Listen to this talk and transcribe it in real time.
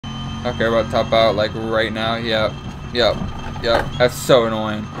Okay, we're about to top out like right now. Yep. Yep. Yep. That's so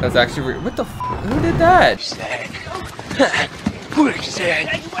annoying. That's actually what the who did that?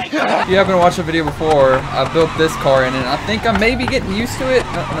 If you haven't watched a video before, I built this car in it. I think I'm maybe getting used to it.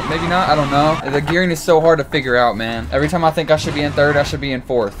 Maybe not. I don't know. The gearing is so hard to figure out, man. Every time I think I should be in third, I should be in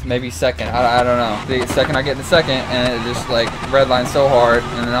fourth. Maybe second. I don't know. The second I get in second, and it just like redlines so hard,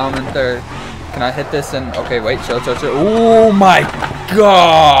 and then I'm in third. Can I hit this and okay, wait, chill. Oh my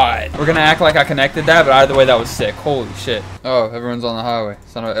god! We're gonna act like I connected that, but either way, that was sick. Holy shit. Oh, everyone's on the highway.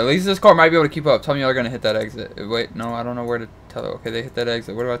 At least this car might be able to keep up. Tell me y'all are gonna hit that exit. Wait, no, I don't know where to tele. Okay, they hit that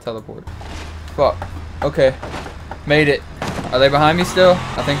exit. Where do I teleport? Fuck. Okay. Made it. Are they behind me still?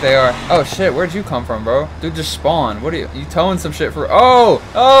 I think they are. Oh shit, where'd you come from, bro? Dude just spawned. What are you towing some shit for?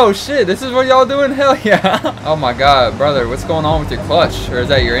 Oh shit, this is what y'all doing? Hell yeah. Oh my god, brother, what's going on with your clutch? Or is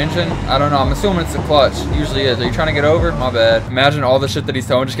that your engine? I don't know, I'm assuming it's the clutch. Usually is. Are you trying to get over? My bad. Imagine all the shit that he's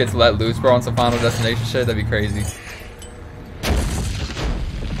towing just gets let loose, bro, on some Final Destination shit. That'd be crazy.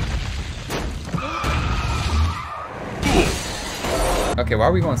 Okay, why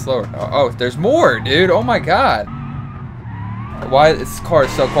are we going slower? Oh, there's more, dude. Oh my god. Why this car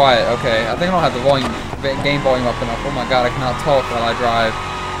is so quiet? Okay, I think I don't have the volume, game volume up enough. Oh my god, I cannot talk while I drive.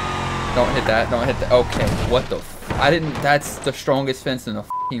 Don't hit that. Don't hit that. Okay, what the that's the strongest fence in the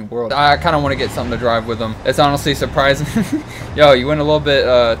f***ing world. I kind of want to get something to drive with them. It's honestly surprising. Yo, you went a little bit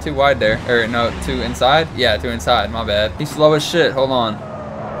too wide there. Or no, too inside? Yeah, too inside. My bad. He's slow as shit. Hold on.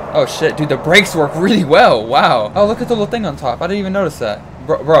 Oh shit, dude, the brakes work really well. Wow. Oh, look at the little thing on top. I didn't even notice that.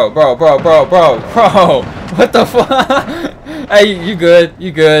 Bro. What the fuck? Hey, you good?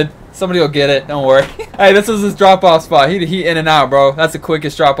 You good? Somebody will get it. Don't worry. Hey, this is his drop-off spot. He in and out, bro. That's the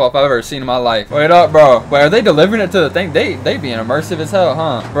quickest drop-off I've ever seen in my life. Wait up, bro. Wait, are they delivering it to the thing? They being immersive as hell,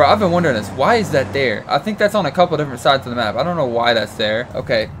 huh? Bro, I've been wondering this. Why is that there? I think that's on a couple different sides of the map. I don't know why that's there.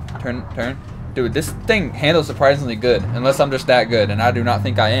 Okay, turn. Dude, this thing handles surprisingly good, unless I'm just that good, and I do not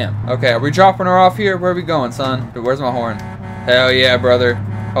think I am. Okay, are we dropping her off here? Where are we going, son? Dude, where's my horn? Hell yeah, brother.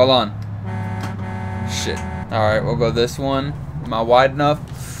 Hold on. Shit. Alright, we'll go this one. Am I wide enough?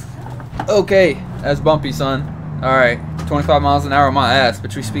 Okay, that's bumpy, son. Alright, 25 miles an hour on my ass,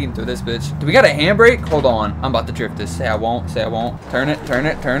 but we speeding through this bitch. Do we got a handbrake? Hold on. I'm about to drift this. Say I won't. Turn it.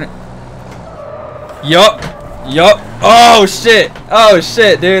 Yup. Oh shit,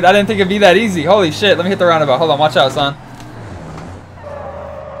 dude. I didn't think it'd be that easy. Holy shit. Let me hit the roundabout. Hold on. Watch out, son.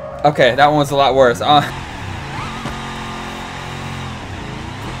 Okay, that one was a lot worse.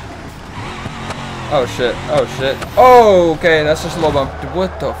 Oh shit. Oh, okay. That's just a little bump. Dude,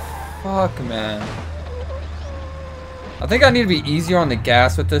 what the fuck, man? I think I need to be easier on the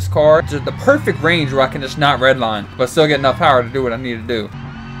gas with this car. Just the perfect range where I can just not redline, but still get enough power to do what I need to do.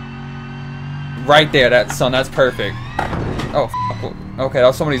 Right there, that's perfect. Oh, fuck. Okay, that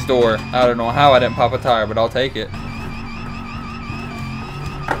was somebody's door. I don't know how I didn't pop a tire, but I'll take it.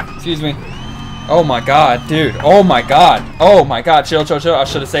 Excuse me. Oh my god, dude. Oh my god. Chill. I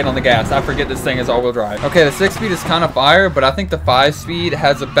should have stayed on the gas. I forget this thing is all-wheel drive. Okay, the 6-speed is kind of fire, but I think the 5-speed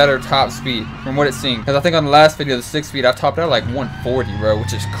has a better top speed from what it's seen. Because I think on the last video, the 6-speed, I topped out like 140, bro,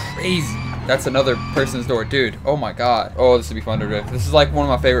 which is crazy. That's another person's door. Dude, oh my god. Oh, this would be fun to drift. This is like one of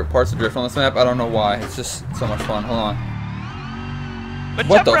my favorite parts of drift on this map. I don't know why. It's just so much fun. Hold on.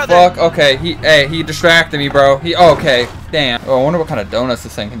 What the fuck? Okay, he distracted me, bro. Okay, damn. Oh, I wonder what kind of donuts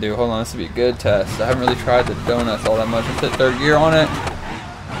this thing can do. Hold on, this would be a good test. I haven't really tried the donuts all that much. Let's hit third gear on it.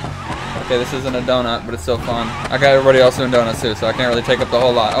 Okay, this isn't a donut, but it's still fun. I got everybody else doing donuts too, so I can't really take up the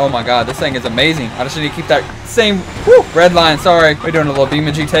whole lot. Oh my god, this thing is amazing. I just need to keep that same red line. Sorry. We're doing a little Beamng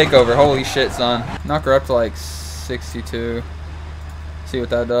takeover. Holy shit, son. Knock her up to like 62. See what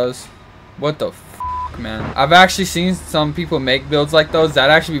that does. What the fuck, man. I've actually seen some people make builds like those.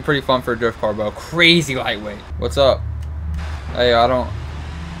 That'd actually be pretty fun for a drift car, bro. Crazy lightweight. What's up? Hey, I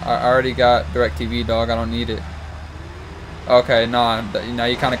already got DirecTV, dog. I don't need it. Okay, no,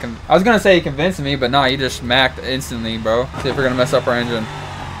 you kind of I was gonna say you convinced me, but no, you just macked instantly, bro. See if we're gonna mess up our engine.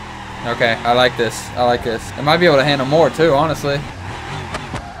 Okay, I like this. I might be able to handle more too, honestly.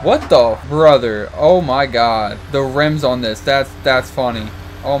 What the brother? Oh my god, the rims on this. That's funny.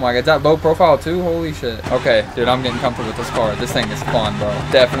 Oh my god, is that low profile too? Holy shit. Okay, dude, I'm getting comfortable with this car. This thing is fun, bro.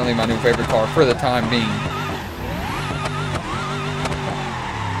 Definitely my new favorite car for the time being.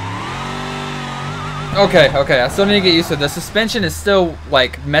 Okay, I still need to get used to it. The suspension is still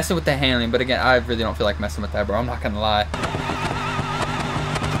like messing with the handling, but again, I really don't feel like messing with that, bro. I'm not gonna lie.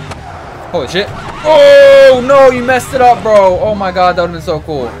 Holy shit. Oh no, you messed it up, bro. Oh my god, that would have been so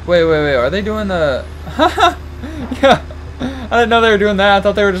cool. Wait, are they doing the yeah. I didn't know they were doing that. I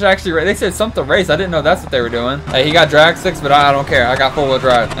thought they were just actually, they said something race. I didn't know that's what they were doing. Hey, he got drag sticks, but I don't care. I got four-wheel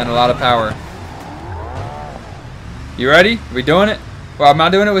drive and a lot of power. You ready? Are we doing it? Well, am I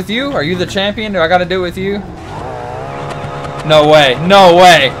doing it with you? Are you the champion? Do I got to do it with you? No way. No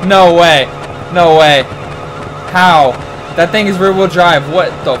way. No way. No way. How? That thing is rear-wheel drive. What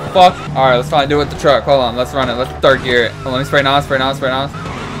the fuck? All right, let's finally do it with the truck. Hold on. Let's run it. Let's third gear it. Hold on, let me spray nos, spray nos, spray nos.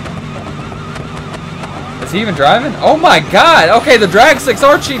 Is he even driving? Oh my god. Okay, the drag sticks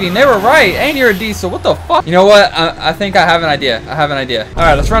are cheating. They were right. And you're a diesel. What the fuck? You know what? I think I have an idea. I have an idea. All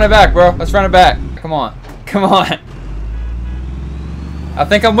right, let's run it back, bro. Let's run it back. Come on. Come on. I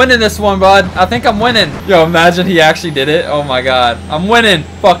think I'm winning this one, bud. I think I'm winning. Yo, imagine he actually did it. Oh my god. I'm winning.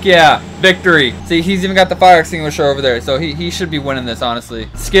 Fuck yeah. Victory. See, he's even got the fire extinguisher over there. So he should be winning this, honestly.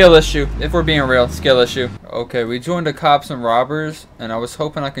 Skill issue. If we're being real, skill issue. Okay, we joined the cops and robbers. And I was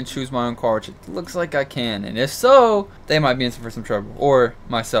hoping I can choose my own car, which it looks like I can. And if so, they might be in for some trouble. Or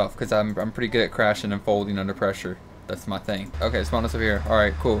myself, because I'm pretty good at crashing and folding under pressure. That's my thing. Okay, spawn us over here.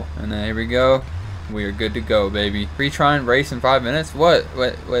 Alright, cool. And then here we go. We are good to go, baby. Free try and race in 5 minutes? What?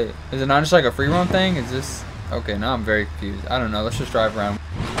 Wait. Is it not just like a free run thing? Is this... Okay, now I'm very confused. I don't know. Let's just drive around.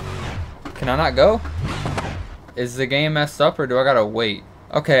 Can I not go? Is the game messed up or do I gotta wait?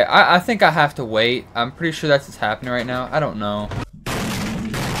 Okay, I think I have to wait. I'm pretty sure that's what's happening right now. I don't know.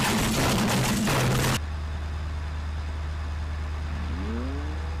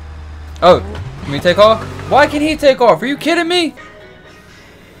 Oh, can we take off? Why can he take off? Are you kidding me?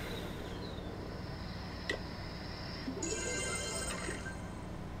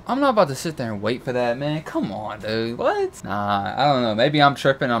 I'm not about to sit there and wait for that, man. Come on, dude. What? Nah, I don't know. Maybe I'm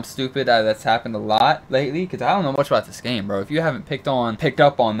tripping. I'm stupid. That's happened a lot lately because I don't know much about this game, bro. If you haven't picked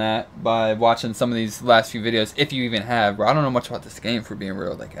up on that by watching some of these last few videos, if you even have, bro, I don't know much about this game for being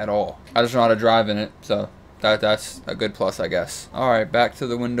real, like at all. I just know how to drive in it, so that's a good plus, I guess. Alright, back to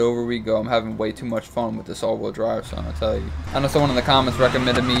the window where we go. I'm having way too much fun with this all-wheel drive, son, I tell you. I know someone in the comments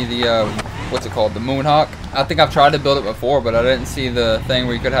recommended me the, what's it called? The Moonhawk. I think I've tried to build it before, but I didn't see the thing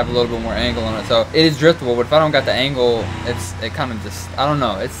where you could have a little bit more angle on it. So, it is driftable, but if I don't got the angle, it kind of just, I don't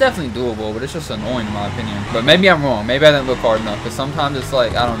know. It's definitely doable, but it's just annoying in my opinion. But maybe I'm wrong. Maybe I didn't look hard enough, because sometimes it's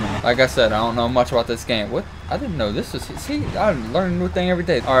like, I don't know. Like I said, I don't know much about this game. What? I didn't know this was, see, I learn a new thing every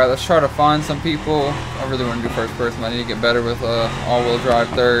day. Alright, let's try to find some people. I really want to do first person. I need to get better with all-wheel drive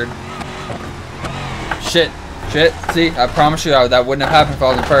third. Shit. See, I promise you that wouldn't have happened if I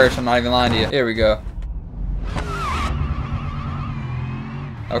was in first. I'm not even lying to you. Here we go.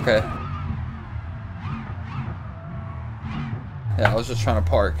 Okay. Yeah, I was just trying to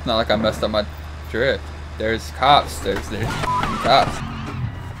park. It's not like I messed up my drift. There's cops. There's cops.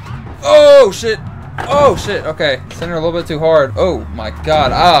 Oh, shit. Oh shit, okay. Center a little bit too hard. Oh my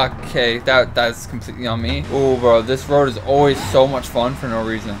god. Okay, that's completely on me. Oh bro, this road is always so much fun for no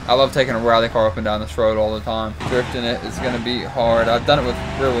reason. I love taking a rally car up and down this road all the time. Drifting it is gonna be hard. I've done it with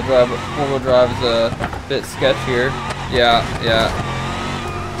rear-wheel drive, but four-wheel drive is a bit sketchier. Yeah.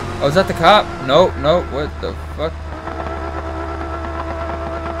 Oh, is that the cop? Nope. What the fuck?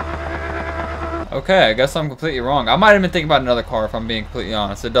 Okay, I guess I'm completely wrong. I might have been thinking about another car if I'm being completely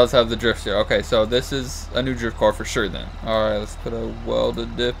honest. It does have the drift here. Okay, so this is a new drift car for sure then. Alright, let's put a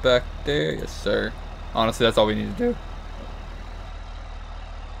welded diff back there. Yes, sir. Honestly, that's all we need to do.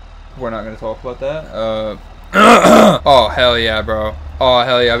 We're not going to talk about that. Oh, hell yeah, bro. Oh,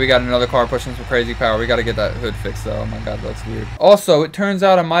 hell yeah. We got another car pushing some crazy power. We got to get that hood fixed, though. Oh, my God, that's weird. Also, it turns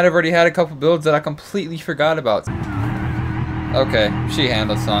out I might have already had a couple builds that I completely forgot about. Okay, she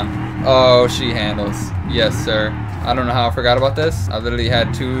handles, son. Oh, she handles. Yes, sir. I don't know how I forgot about this. I literally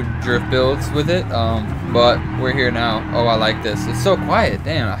had 2 drift builds with it, but we're here now. Oh, I like this. It's so quiet.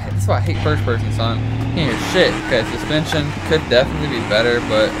 Damn, that's why I hate first person, son. You can't hear shit. Okay, suspension could definitely be better,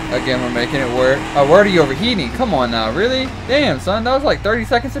 but again, we're making it work. Oh, where are you overheating? Come on now, really? Damn, son, that was like 30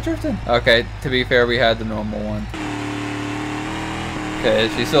 seconds of drifting. Okay, to be fair, we had the normal one.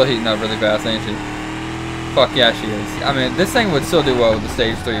 Okay, she's still heating up really fast, ain't she? Fuck yeah, she is. I mean, this thing would still do well with the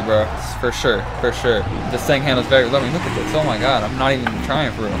stage 3, bro. For sure. This thing handles very... Let me look at this. Oh my god, I'm not even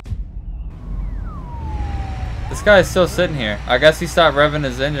trying for real. This guy is still sitting here. I guess he stopped revving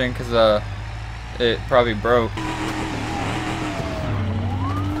his engine because it probably broke.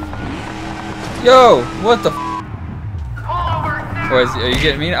 Yo, what the f? Wait, are you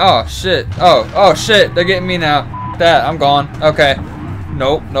getting me? Oh shit. Oh shit. They're getting me now. That, I'm gone. Okay.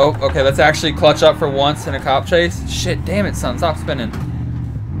 Nope. Okay, let's actually clutch up for once in a cop chase. Shit, damn it, son. Stop spinning.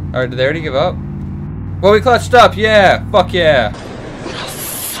 Alright, did they already give up? Well, we clutched up. Yeah. Fuck yeah.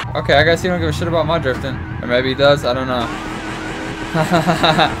 Okay, I guess he don't give a shit about my drifting. Or maybe he does. I don't know.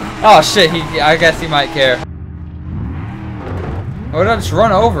 Oh, shit. I guess he might care. What did I just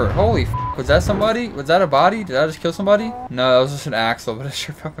run over? Holy f. Was that somebody? Was that a body? Did I just kill somebody? No, that was just an axle, but it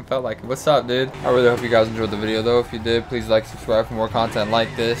sure fucking felt like it. What's up, dude? I really hope you guys enjoyed the video, though. If you did, please like, subscribe for more content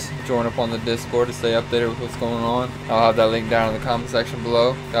like this. Join up on the Discord to stay updated with what's going on. I'll have that link down in the comment section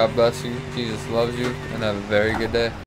below. God bless you. Jesus loves you, and have a very good day.